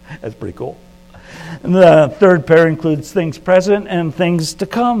 that's pretty cool. And the third pair includes things present and things to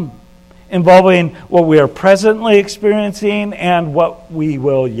come, involving what we are presently experiencing and what we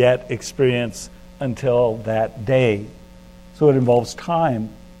will yet experience until that day. So it involves time.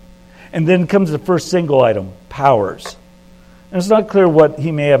 And then comes the first single item, powers. And it's not clear what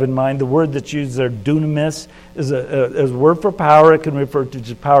he may have in mind. The word that's used there, dunamis, is a word for power. It can refer to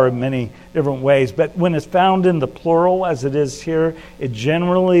just power in many different ways. But when it's found in the plural, as it is here, it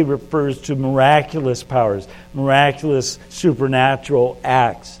generally refers to miraculous powers, miraculous supernatural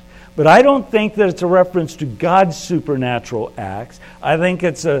acts. But I don't think that it's a reference to God's supernatural acts. I think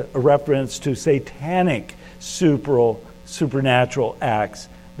it's a reference to satanic supernatural acts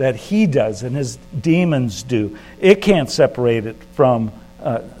that he does and his demons do. It can't separate us from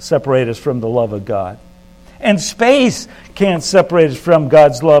the love of God. And space can't separate us from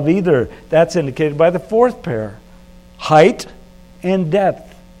God's love either. That's indicated by the fourth pair. Height and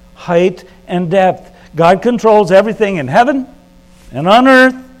depth. Height and depth. God controls everything in heaven and on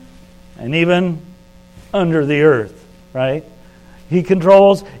earth and even under the earth, right? He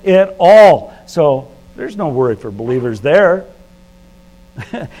controls it all. So there's no worry for believers there.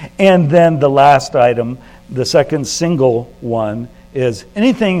 And then the last item, the second single one, is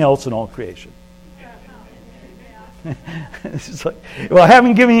anything else in all creation. It's like, well, I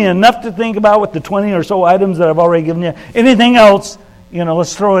haven't given you enough to think about with the 20 or so items that I've already given you. Anything else,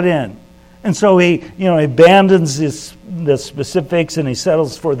 let's throw it in. And so he abandons the specifics and he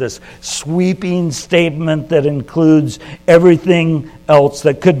settles for this sweeping statement that includes everything else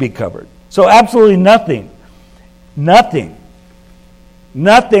that could be covered. So absolutely nothing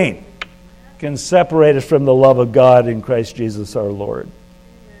can separate us from the love of God in Christ Jesus our Lord.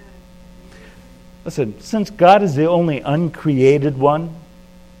 Listen, since God is the only uncreated one,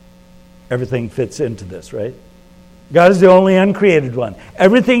 everything fits into this, right? God is the only uncreated one.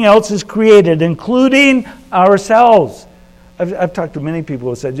 Everything else is created, including ourselves. I've talked to many people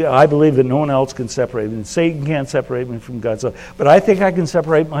who said, I believe that no one else can separate me. Satan can't separate me from God's love. But I think I can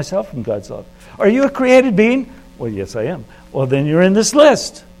separate myself from God's love. Are you a created being? Well, yes, I am. Well, then you're in this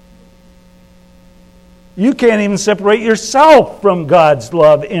list. You can't even separate yourself from God's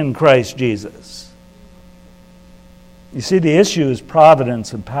love in Christ Jesus. You see, the issue is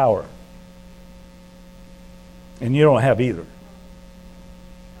providence and power. And you don't have either.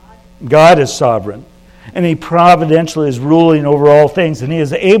 God is sovereign. And He providentially is ruling over all things. And He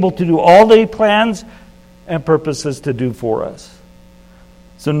is able to do all that He plans and purposes to do for us.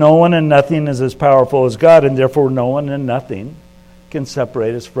 So no one and nothing is as powerful as God, and therefore no one and nothing can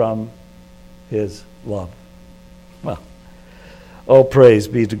separate us from His love. Well, all praise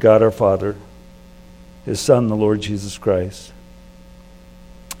be to God our Father, His Son, the Lord Jesus Christ,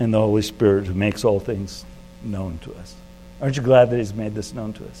 and the Holy Spirit who makes all things known to us. Aren't you glad that He's made this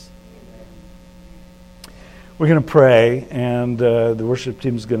known to us? We're going to pray, and the worship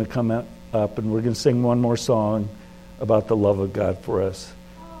team is going to come up, and we're going to sing one more song about the love of God for us.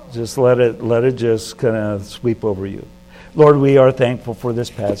 Just let it just kind of sweep over you. Lord, we are thankful for this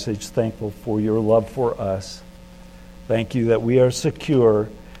passage, thankful for your love for us. Thank you that we are secure.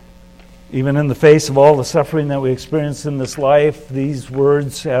 Even in the face of all the suffering that we experience in this life, these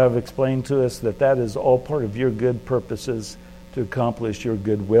words have explained to us that that is all part of your good purposes to accomplish your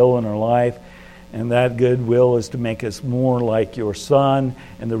good will in our life. And that good will is to make us more like your Son.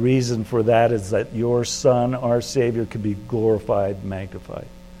 And the reason for that is that your Son, our Savior, can be glorified and magnified.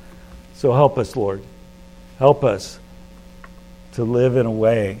 So help us, Lord. Help us to live in a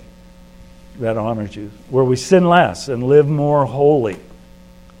way that honors you, where we sin less and live more holy,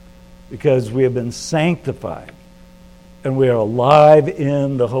 because we have been sanctified and we are alive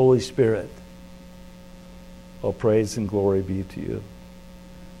in the Holy Spirit. All praise and glory be to you.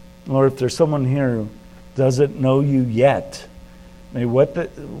 Lord, if there's someone here who doesn't know you yet, may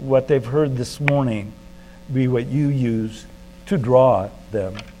what they've heard this morning be what you use to draw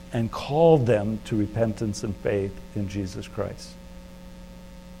them and call them to repentance and faith in Jesus Christ.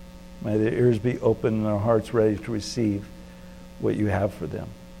 May their ears be open and their hearts ready to receive what you have for them.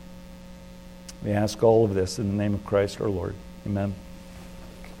 We ask all of this in the name of Christ our Lord. Amen.